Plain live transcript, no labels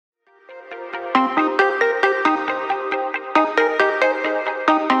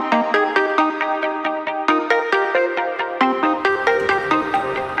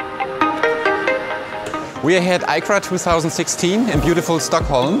We are here at ICRA 2016 in beautiful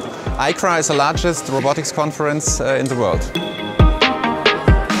Stockholm. ICRA is the largest robotics conference in the world.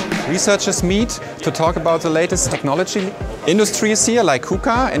 Researchers meet to talk about the latest technology. Industry is here, like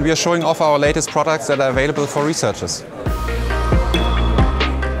KUKA, and we are showing off our latest products that are available for researchers.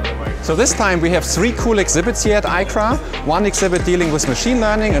 So this time we have 3 cool exhibits here at ICRA. One exhibit dealing with machine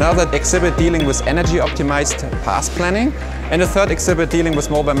learning, another exhibit dealing with energy optimized path planning, and a third exhibit dealing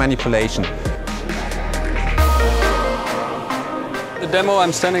with mobile manipulation. The demo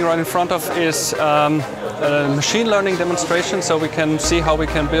I'm standing right in front of is a machine learning demonstration, so we can see how we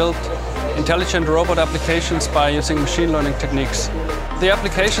can build intelligent robot applications by using machine learning techniques. The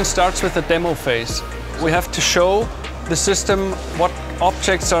application starts with the demo phase. We have to show the system what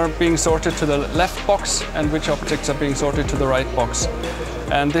objects are being sorted to the left box and which objects are being sorted to the right box.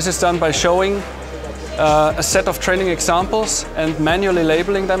 And this is done by showing a set of training examples and manually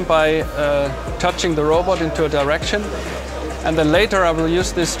labeling them by touching the robot into a direction. And then later I will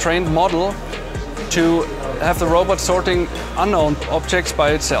use this trained model to have the robot sorting unknown objects by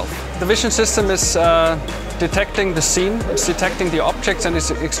itself. The vision system is detecting the scene, it's detecting the objects and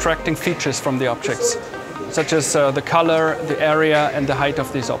is extracting features from the objects, such as the color, the area and the height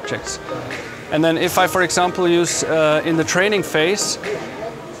of these objects. And then if I, for example, use in the training phase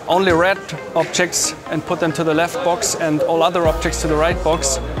only red objects and put them to the left box and all other objects to the right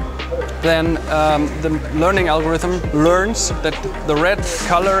box, then the learning algorithm learns that the red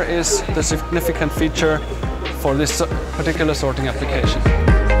color is the significant feature for this particular sorting application.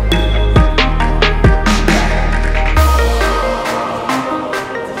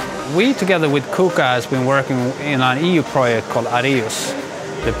 We, together with KUKA, has been working in an EU project called AREUS.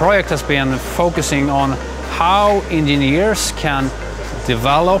 The project has been focusing on how engineers can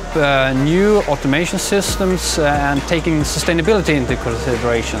develop new automation systems and taking sustainability into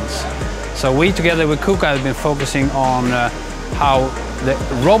considerations. So we, together with KUKA, have been focusing on how the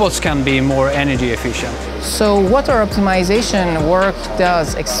robots can be more energy efficient. So what our optimization work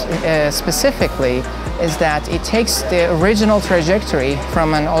does specifically is that it takes the original trajectory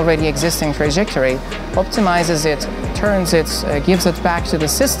from an already existing trajectory, optimizes it, turns it, gives it back to the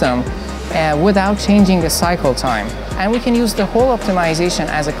system without changing the cycle time. And we can use the whole optimization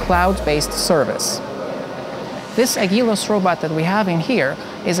as a cloud-based service. This Agilos robot that we have in here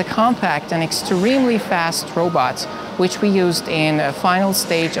is a compact and extremely fast robot which we used in a final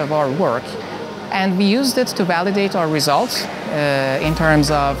stage of our work. And we used it to validate our results in terms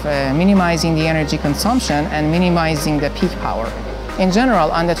of minimizing the energy consumption and minimizing the peak power. In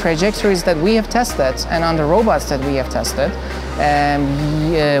general, on the trajectories that we have tested and on the robots that we have tested,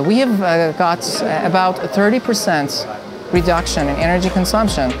 we have got about a 30% reduction in energy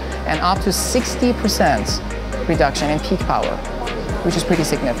consumption and up to 60% reduction in peak power, which is pretty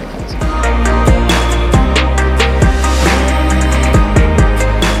significant.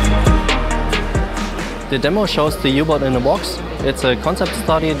 The demo shows the U-Bot in a box. It's a concept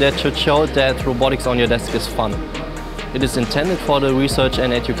study that should show that robotics on your desk is fun. It is intended for the research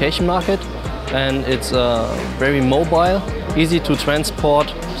and education market, and it's a very mobile, easy to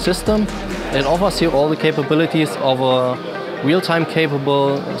transport system. It offers you all the capabilities of a real-time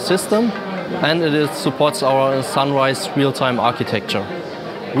capable system, and it supports our Sunrise real-time architecture.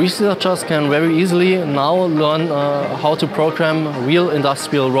 Researchers can very easily now learn how to program real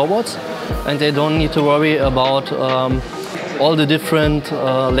industrial robots, and they don't need to worry about all the different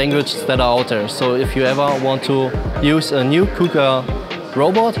languages that are out there. So if you ever want to use a new KUKA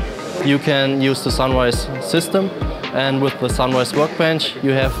robot, you can use the Sunrise system, and with the Sunrise Workbench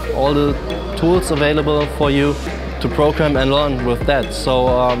you have all the tools available for you to program and learn with that.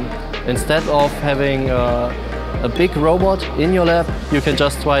 So instead of having a big robot in your lab, you can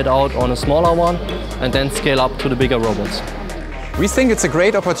just try it out on a smaller one and then scale up to the bigger robots. We think it's a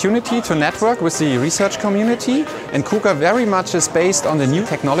great opportunity to network with the research community, and KUKA very much is based on the new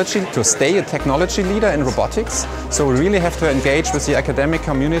technology to stay a technology leader in robotics. So we really have to engage with the academic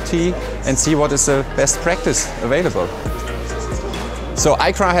community and see what is the best practice available. So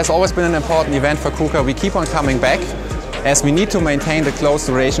ICRA has always been an important event for KUKA. We keep on coming back as we need to maintain the close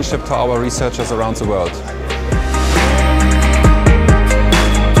relationship to our researchers around the world.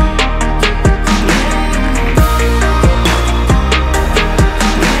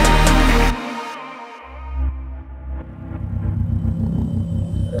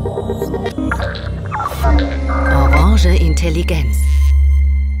 Orange Intelligenz.